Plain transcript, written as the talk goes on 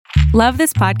Love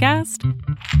this podcast?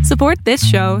 Support this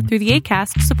show through the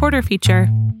Acast supporter feature.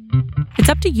 It's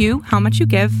up to you how much you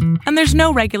give, and there's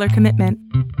no regular commitment.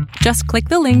 Just click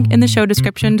the link in the show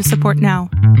description to support now.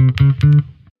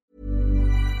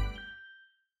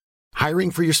 Hiring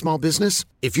for your small business?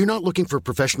 If you're not looking for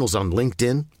professionals on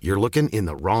LinkedIn, you're looking in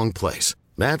the wrong place.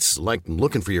 That's like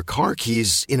looking for your car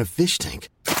keys in a fish tank.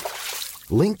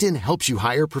 LinkedIn helps you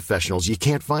hire professionals you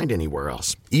can't find anywhere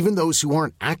else, even those who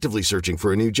aren't actively searching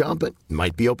for a new job but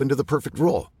might be open to the perfect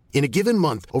role. In a given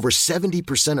month, over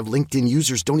 70% of LinkedIn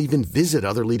users don't even visit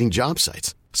other leading job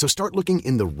sites. So start looking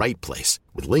in the right place.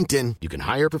 With LinkedIn, you can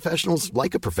hire professionals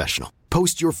like a professional.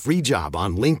 Post your free job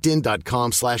on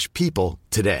linkedin.com/people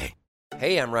today.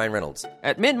 Hey, I'm Ryan Reynolds.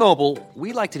 At Mint Mobile,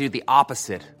 we like to do the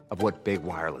opposite of what Big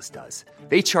Wireless does.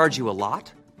 They charge you a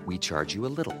lot. We charge you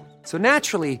a little. So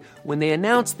naturally, when they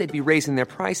announced they'd be raising their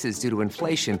prices due to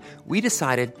inflation, we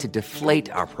decided to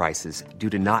deflate our prices due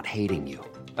to not hating you.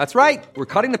 That's right. We're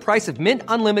cutting the price of Mint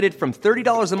Unlimited from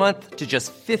 $30 a month to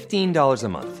just $15 a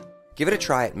month. Give it a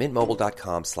try at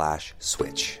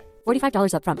mintmobile.com/switch.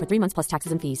 $45 up front for 3 months plus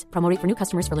taxes and fees. Promo rate for new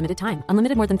customers for limited time.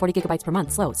 Unlimited more than 40 gigabytes per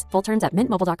month. Slows full terms at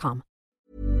mintmobile.com.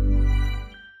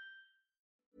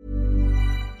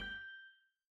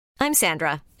 I'm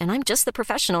Sandra, and I'm just the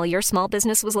professional your small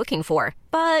business was looking for.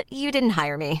 But you didn't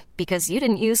hire me because you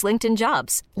didn't use LinkedIn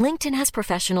Jobs. LinkedIn has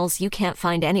professionals you can't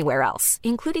find anywhere else,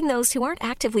 including those who aren't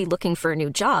actively looking for a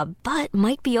new job, but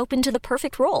might be open to the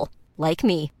perfect role, like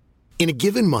me. In a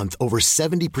given month, over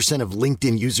 70% of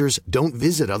LinkedIn users don't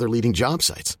visit other leading job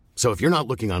sites. So if you're not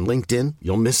looking on LinkedIn,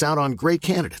 you'll miss out on great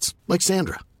candidates like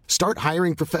Sandra. Start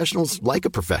hiring professionals like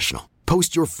a professional.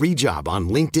 Post your free job on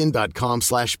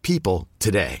linkedin.com/people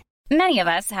today. Many of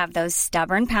us have those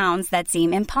stubborn pounds that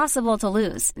seem impossible to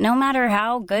lose, no matter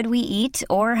how good we eat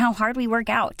or how hard we work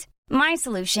out. My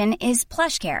solution is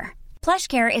PlushCare.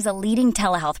 PlushCare is a leading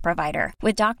telehealth provider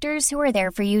with doctors who are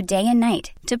there for you day and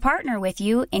night to partner with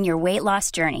you in your weight loss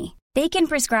journey. They can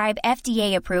prescribe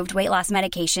FDA-approved weight loss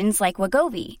medications like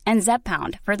Wegovy and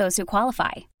Zepbound for those who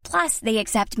qualify. Plus, they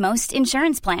accept most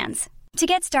insurance plans. To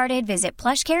get started, visit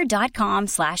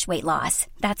plushcare.com/weightloss.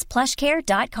 That's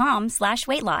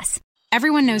plushcare.com/weightloss.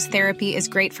 Everyone knows therapy is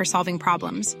great for solving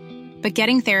problems, but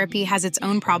getting therapy has its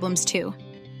own problems too,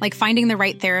 like finding the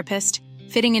right therapist,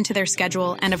 fitting into their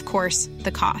schedule, and of course,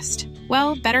 the cost.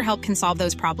 Well, BetterHelp can solve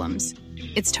those problems.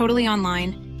 It's totally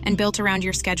online and built around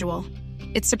your schedule.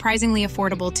 It's surprisingly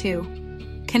affordable too.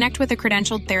 Connect with a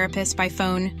credentialed therapist by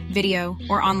phone, video,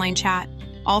 or online chat,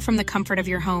 all from the comfort of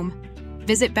your home.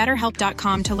 Visit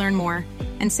BetterHelp.com to learn more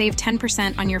and save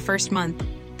 10% on your first month.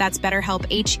 That's BetterHelp,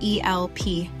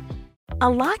 H-E-L-P. A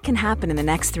lot can happen in the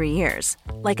next 3 years.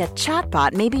 Like a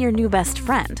chatbot may be your new best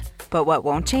friend. But what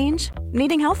won't change?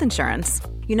 Needing health insurance.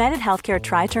 United Healthcare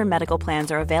Tri-Term Medical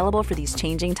Plans are available for these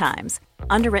changing times.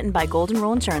 Underwritten by Golden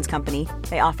Rule Insurance Company,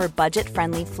 they offer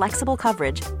budget-friendly, flexible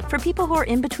coverage for people who are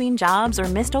in between jobs or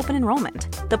missed open enrollment.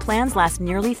 The plans last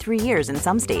nearly 3 years in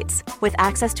some states, with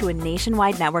access to a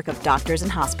nationwide network of doctors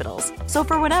and hospitals. So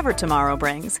for whatever tomorrow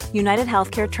brings, United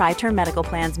Healthcare Tri-Term Medical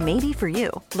Plans may be for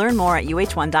you. Learn more at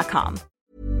uh1.com.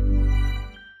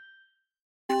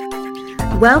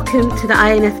 Welcome to the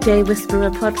INFJ Whisperer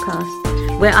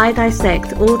podcast, where I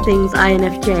dissect all things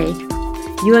INFJ.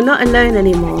 You are not alone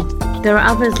anymore. There are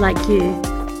others like you.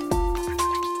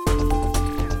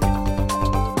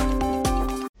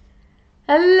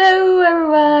 Hello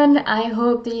everyone! I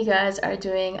hope that you guys are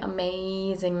doing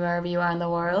amazing wherever you are in the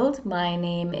world. My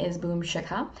name is Boom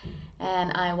Shikha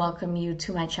and I welcome you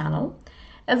to my channel.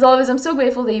 As always, I'm so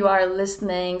grateful that you are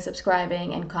listening,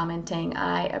 subscribing, and commenting.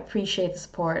 I appreciate the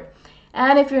support.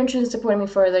 And if you're interested in supporting me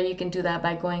further, you can do that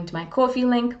by going to my Ko-fi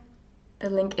link.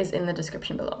 The link is in the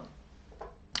description below.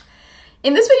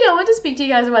 In this video, I want to speak to you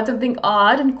guys about something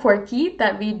odd and quirky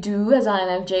that we do as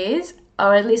INFJs,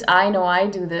 or at least I know I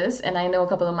do this, and I know a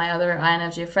couple of my other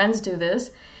INFJ friends do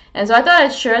this. And so I thought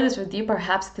I'd share this with you.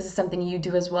 Perhaps this is something you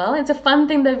do as well. It's a fun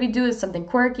thing that we do. It's something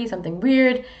quirky, something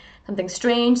weird, something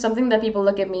strange, something that people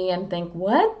look at me and think,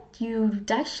 what? You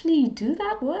actually do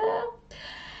that? What?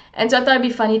 And so I thought it'd be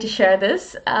funny to share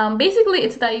this. Basically,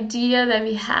 it's the idea that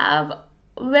we have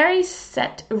very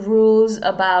set rules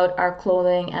about our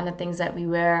clothing and the things that we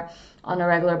wear on a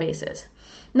regular basis.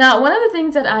 Now, one of the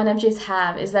things that INFJs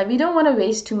have is that we don't want to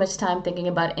waste too much time thinking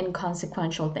about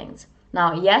inconsequential things.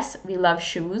 Now, yes, we love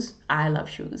shoes. I love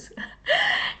shoes.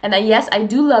 And yes, I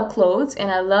do love clothes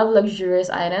and I love luxurious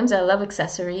items. I love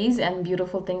accessories and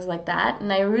beautiful things like that.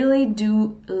 And I really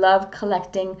do love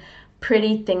collecting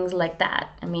pretty things like that.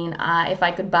 I mean, if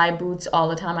I could buy boots all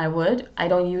the time, I would. I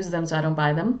don't use them, so I don't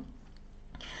buy them.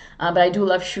 But I do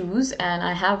love shoes, and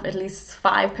I have at least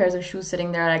 5 pairs of shoes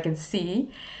sitting there that I can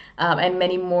see, and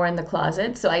many more in the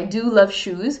closet. So I do love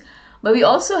shoes. But we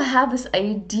also have this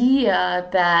idea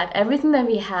that everything that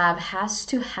we have has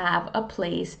to have a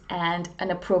place and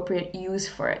an appropriate use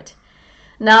for it.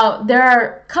 Now, there are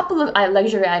a couple of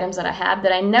luxury items that I have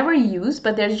that I never use,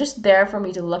 but they're just there for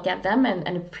me to look at them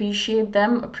and appreciate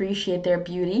them, appreciate their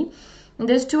beauty. And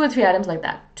there's 2 or 3 items like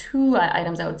that, 2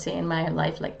 items I would say in my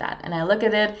life like that. And I look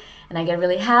at it and I get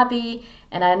really happy,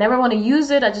 and I never want to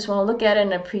use it. I just want to look at it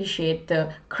and appreciate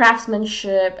the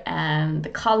craftsmanship and the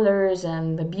colors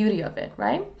and the beauty of it,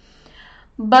 right?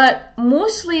 But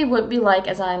mostly what we like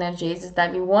as INFJs is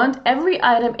that we want every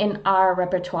item in our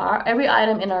repertoire, every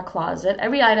item in our closet,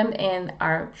 every item in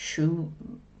our shoe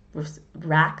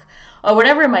rack, or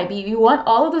whatever it might be. We want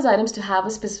all of those items to have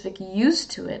a specific use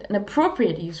to it, an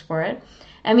appropriate use for it.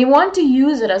 And we want to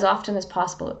use it as often as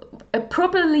possible,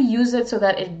 appropriately use it so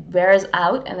that it wears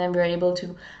out, and then we're able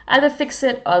to either fix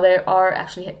it or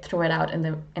actually throw it out in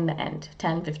the end,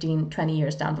 10, 15, 20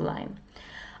 years down the line.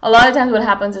 A lot of times what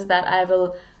happens is that I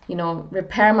will,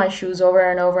 repair my shoes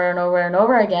over and over and over and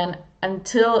over again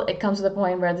until it comes to the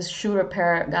point where this shoe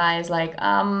repair guy is like,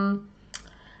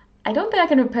 I don't think I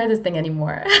can repair this thing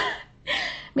anymore.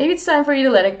 Maybe it's time for you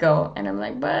to let it go. And I'm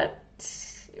like, but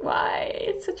why?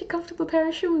 It's such a comfortable pair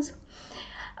of shoes.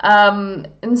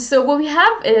 And so what we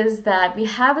have is that we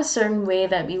have a certain way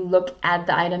that we look at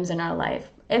the items in our life.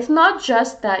 It's not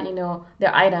just that,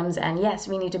 they're items and yes,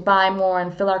 we need to buy more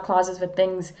and fill our closets with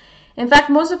things. In fact,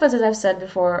 most of us, as I've said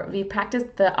before, we practice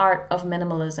the art of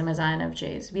minimalism as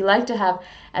INFJs. We like to have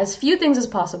as few things as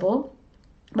possible,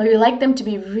 but we like them to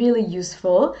be really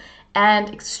useful and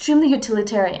extremely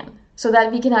utilitarian so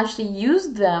that we can actually use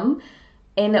them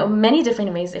in many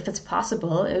different ways if it's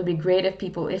possible. It would be great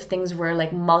if things were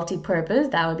like multi-purpose.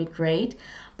 That would be great.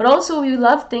 But also we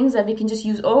love things that we can just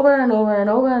use over and over and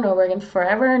over and over again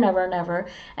forever and ever and ever,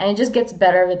 and it just gets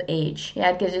better with age.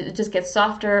 Yeah, it just gets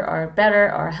softer or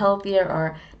better or healthier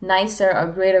or nicer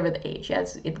or greater with age. Yeah,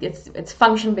 its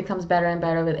function becomes better and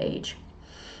better with age.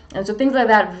 And so things like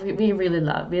that we really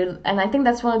love. And I think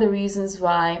that's one of the reasons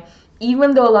why,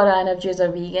 even though a lot of INFJs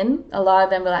are vegan, a lot of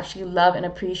them will actually love and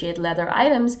appreciate leather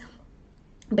items,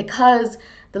 because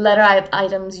the leather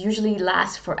items usually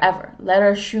last forever.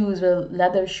 Leather shoes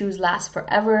last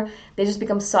forever. They just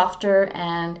become softer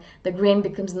and the grain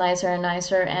becomes nicer and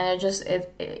nicer, and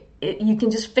you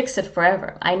can just fix it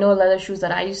forever. I know leather shoes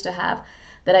that I used to have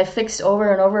that I fixed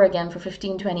over and over again for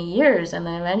 15, 20 years, and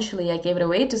then eventually I gave it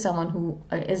away to someone who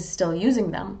is still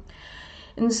using them.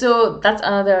 And so that's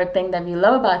another thing that we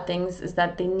love about things, is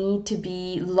that they need to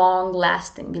be long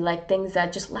lasting. We like things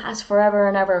that just last forever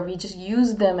and ever. We just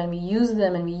use them and we use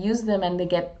them and we use them, and they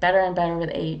get better and better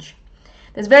with age.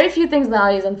 There's very few things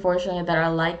nowadays, unfortunately, that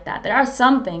are like that. There are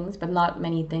some things, but not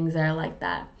many things that are like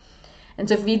that. And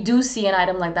so if we do see an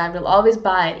item like that, we'll always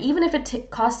buy it, even if it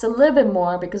costs a little bit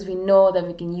more, because we know that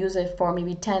we can use it for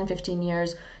maybe 10, 15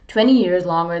 years, 20 years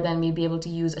longer than we'd be able to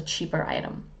use a cheaper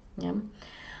item. Yeah.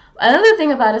 Another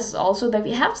thing about us is also that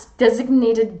we have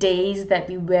designated days that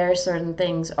we wear certain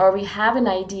things, or we have an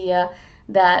idea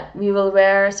that we will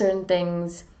wear certain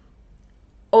things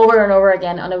over and over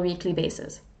again on a weekly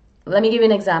basis. Let me give you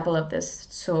an example of this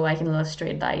so I can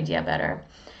illustrate the idea better.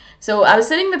 So I was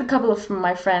sitting with a couple of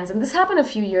my friends, and this happened a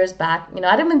few years back.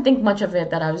 I didn't even think much of it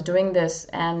that I was doing this,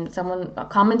 and someone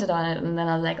commented on it, and then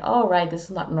I was like, oh, right, this is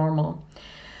not normal.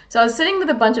 So I was sitting with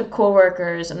a bunch of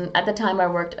coworkers, and at the time I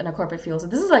worked in a corporate field. So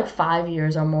this is like 5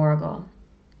 years or more ago.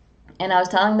 And I was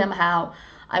telling them how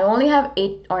I only have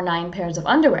 8 or 9 pairs of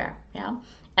underwear. Yeah.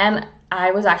 And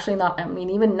I was actually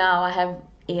even now I have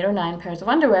 8 or 9 pairs of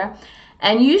underwear.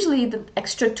 And usually the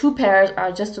extra 2 pairs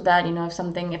are just so that,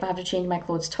 if I have to change my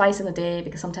clothes twice in a day,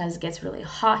 because sometimes it gets really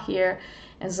hot here.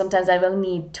 And sometimes I will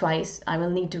need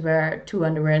to wear 2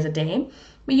 underwears a day.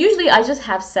 But usually I just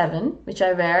have 7, which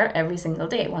I wear every single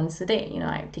day, once a day.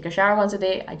 I take a shower once a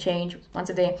day, I change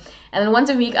once a day, and then once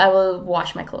a week I will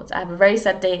wash my clothes. I have a very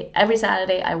set day. Every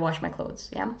Saturday I wash my clothes,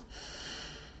 yeah?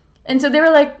 And so they were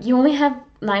like, you only have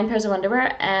 9 pairs of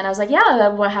underwear? And I was like, yeah,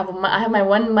 I have my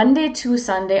one Monday to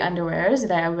Sunday underwears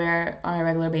that I wear on a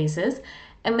regular basis.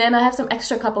 And then I have some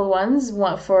extra couple ones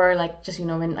for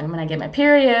when I get my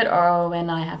period, or when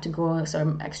I have to go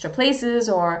some extra places,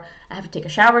 or I have to take a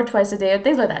shower twice a day, or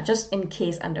things like that, just in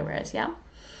case underwears, yeah?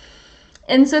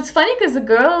 And so it's funny because the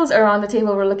girls around the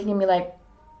table were looking at me like,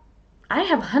 I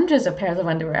have hundreds of pairs of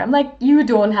underwear. I'm like, you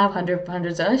don't have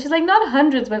hundreds of. She's like, not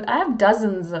hundreds, but I have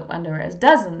dozens of underwears,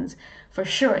 dozens for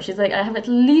sure. She's like, I have at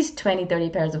least 20, 30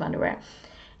 pairs of underwear.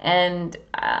 And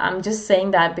I'm just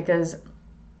saying that because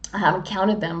I haven't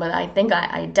counted them, but I think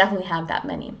I definitely have that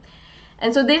many.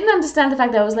 And so they didn't understand the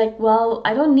fact that I was like, well,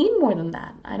 I don't need more than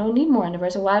that. I don't need more underwear,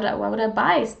 so why would I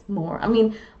buy more? I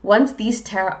mean, once these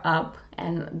tear up,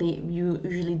 and they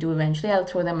usually do eventually, I'll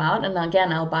throw them out, and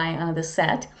again, I'll buy another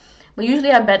set. But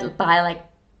usually I buy like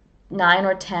 9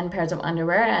 or 10 pairs of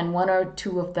underwear, and 1 or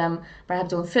 2 of them perhaps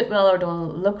don't fit well or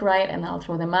don't look right, and I'll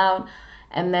throw them out.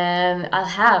 And then I'll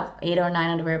have 8 or 9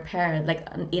 underwear pairs, like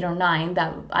 8 or 9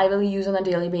 that I will use on a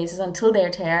daily basis until they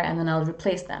tear, and then I'll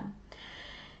replace them.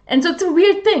 And so it's a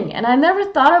weird thing, and I never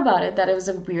thought about it that it was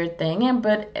a weird thing,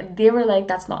 but they were like,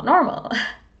 that's not normal.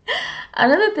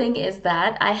 Another thing is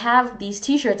that I have these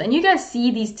t-shirts, and you guys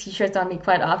see these t-shirts on me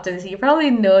quite often, so you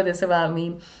probably know this about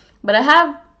me, but I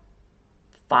have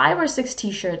 5 or 6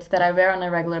 t-shirts that I wear on a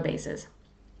regular basis,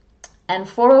 and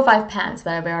 4 or 5 pants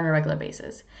that I wear on a regular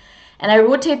basis. And I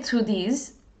rotate through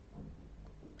these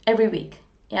every week.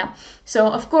 Yeah. So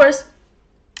of course,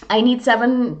 I need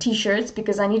 7 t-shirts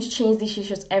because I need to change these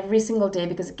t-shirts every single day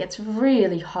because it gets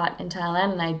really hot in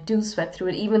Thailand and I do sweat through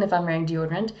it even if I'm wearing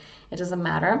deodorant. It doesn't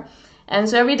matter. And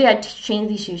so every day I change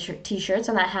these t-shirts,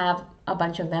 and I have a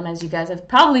bunch of them, as you guys have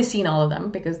probably seen all of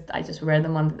them because I just wear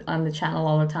them on the channel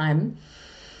all the time.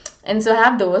 And so I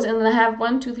have those, and then I have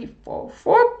 4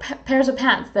 pairs of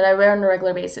pants that I wear on a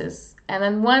regular basis. And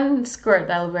then 1 skirt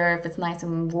that I'll wear if it's nice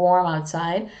and warm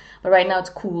outside. But right now it's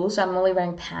cool, so I'm only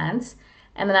wearing pants.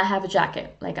 And then I have a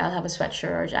jacket, like I'll have a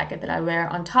sweatshirt or a jacket that I wear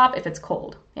on top if it's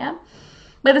cold, yeah?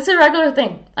 But it's a regular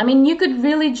thing. I mean, you could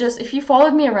really just, if you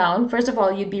followed me around, first of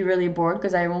all, you'd be really bored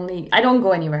because I don't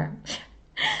go anywhere.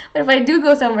 But if I do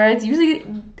go somewhere, it's usually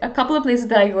a couple of places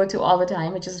that I go to all the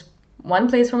time, which is 1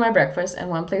 place for my breakfast and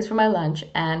 1 place for my lunch,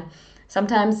 and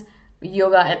sometimes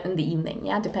yoga in the evening,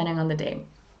 yeah, depending on the day.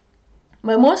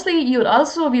 But mostly you would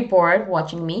also be bored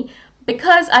watching me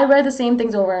because I wear the same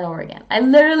things over and over again. I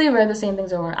literally wear the same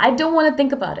things over. I don't want to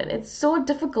think about it. It's so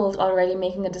difficult already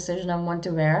making a decision on what to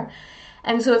wear.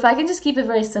 And so if I can just keep it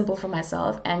very simple for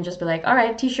myself and just be like, all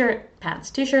right, t-shirt,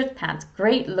 pants,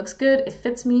 great, it looks good, it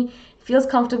fits me, it feels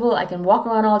comfortable, I can walk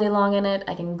around all day long in it,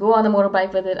 I can go on the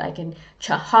motorbike with it, I can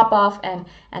hop off and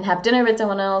have dinner with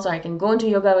someone else, or I can go into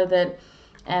yoga with it,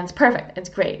 and it's perfect, it's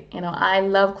great. You know, I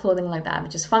love clothing like that,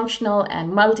 which is functional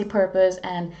and multi-purpose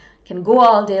and can go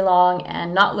all day long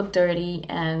and not look dirty,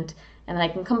 and then I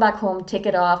can come back home, take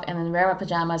it off, and then wear my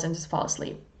pajamas and just fall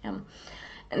asleep. Yeah.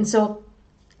 And so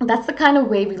that's the kind of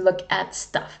way we look at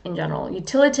stuff in general.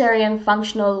 Utilitarian,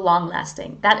 functional,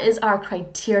 long-lasting. That is our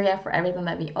criteria for everything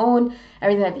that we own,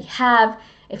 everything that we have.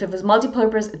 If it was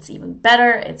multi-purpose, it's even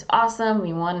better. It's awesome.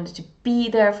 We want it to be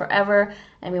there forever,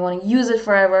 and we want to use it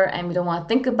forever, and we don't want to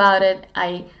think about it.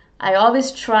 I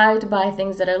always try to buy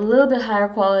things that are a little bit higher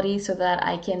quality so that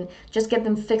I can just get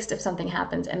them fixed if something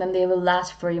happens, and then they will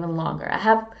last for even longer. I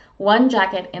have 1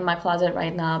 jacket in my closet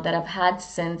right now that I've had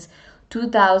since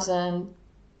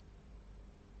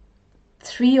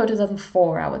 2003 or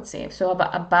 2004, I would say. So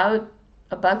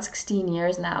about 16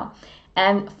 years now.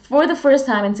 And for the first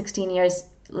time in 16 years,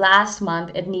 last month,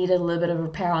 it needed a little bit of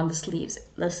repair on the sleeves.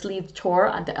 The sleeve tore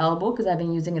at the elbow because I've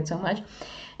been using it so much.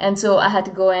 And so I had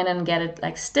to go in and get it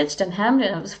like stitched and hemmed,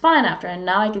 and it was fine after. And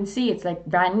now I can see it's like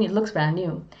brand new. It looks brand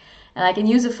new. And I can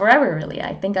use it forever, really.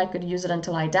 I think I could use it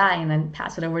until I die and then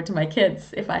pass it over to my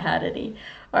kids if I had any,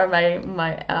 or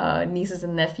my nieces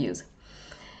and nephews.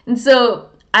 And so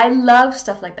I love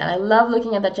stuff like that. I love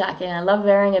looking at that jacket, and I love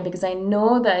wearing it because I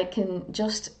know that I can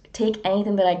just take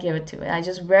anything that I give it to. I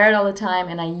just wear it all the time,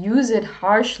 and I use it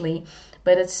harshly,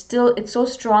 but it's so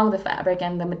strong, the fabric,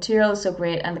 and the material is so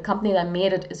great, and the company that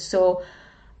made it is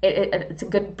it's a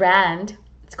good brand.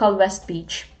 It's called West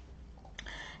Beach,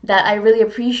 that I really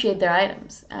appreciate their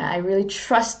items. I really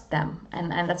trust them,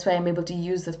 and that's why I'm able to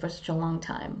use this for such a long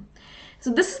time. So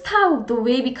this is how the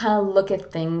way we kind of look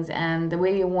at things and the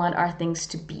way we want our things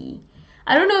to be.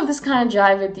 I don't know if this kind of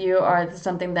jive with you or if it's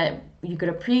something that you could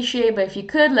appreciate, but if you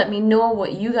could, let me know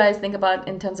what you guys think about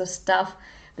in terms of stuff,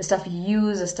 the stuff you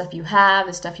use, the stuff you have,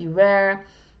 the stuff you wear,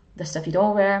 the stuff you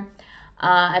don't wear.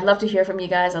 I'd love to hear from you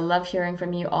guys. I love hearing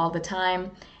from you all the time.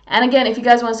 And again, if you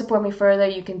guys want to support me further,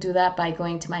 you can do that by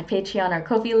going to my Patreon or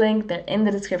Ko-fi link. They're in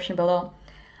the description below.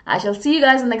 I shall see you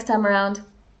guys the next time around.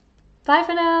 Bye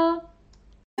for now.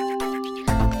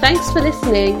 Thanks for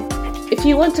listening. If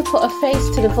you want to put a face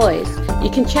to the voice, you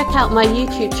can check out my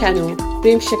YouTube channel,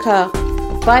 Boom Shikha.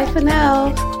 Bye for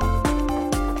now.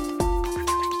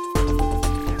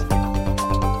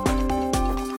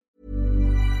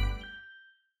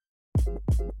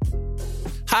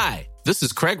 Hi, this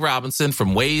is Craig Robinson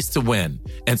from Ways to Win,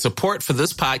 and support for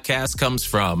this podcast comes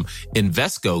from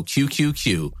Invesco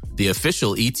QQQ, the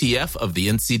official ETF of the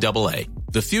NCAA.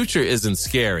 The future isn't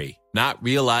scary. Not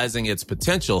realizing its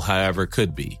potential, however,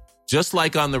 could be. Just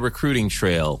like on the recruiting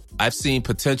trail, I've seen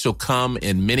potential come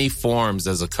in many forms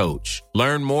as a coach.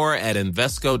 Learn more at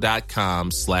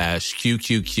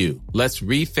Invesco.com/QQQ. Let's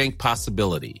rethink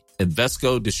possibility.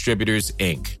 Invesco Distributors,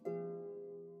 Inc.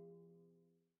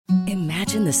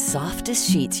 Imagine the softest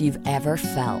sheets you've ever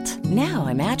felt. Now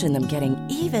imagine them getting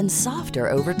even softer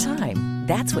over time.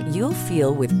 That's what you'll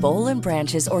feel with Boll &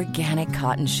 Branch's organic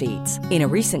cotton sheets. In a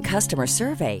recent customer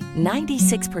survey,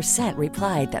 96%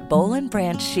 replied that Boll &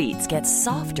 Branch sheets get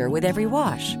softer with every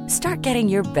wash. Start getting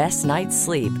your best night's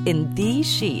sleep in these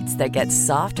sheets that get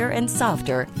softer and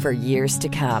softer for years to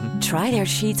come. Try their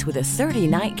sheets with a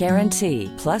 30-night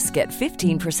guarantee. Plus, get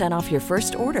 15% off your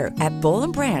first order at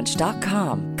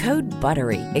bollandbranch.com. Code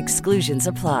BUTTERY. Exclusions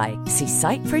apply. See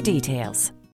site for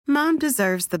details. Mom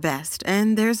deserves the best,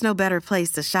 and there's no better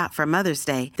place to shop for Mother's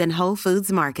Day than Whole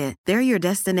Foods Market. They're your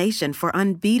destination for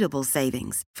unbeatable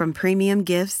savings, from premium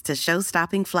gifts to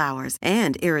show-stopping flowers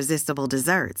and irresistible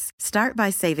desserts. Start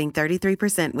by saving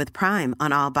 33% with Prime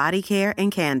on all body care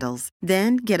and candles.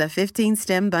 Then get a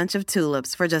 15-stem bunch of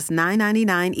tulips for just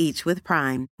 $9.99 each with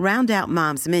Prime. Round out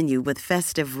Mom's menu with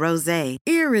festive rosé,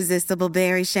 irresistible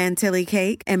berry chantilly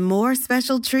cake, and more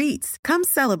special treats. Come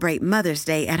celebrate Mother's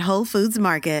Day at Whole Foods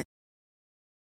Market.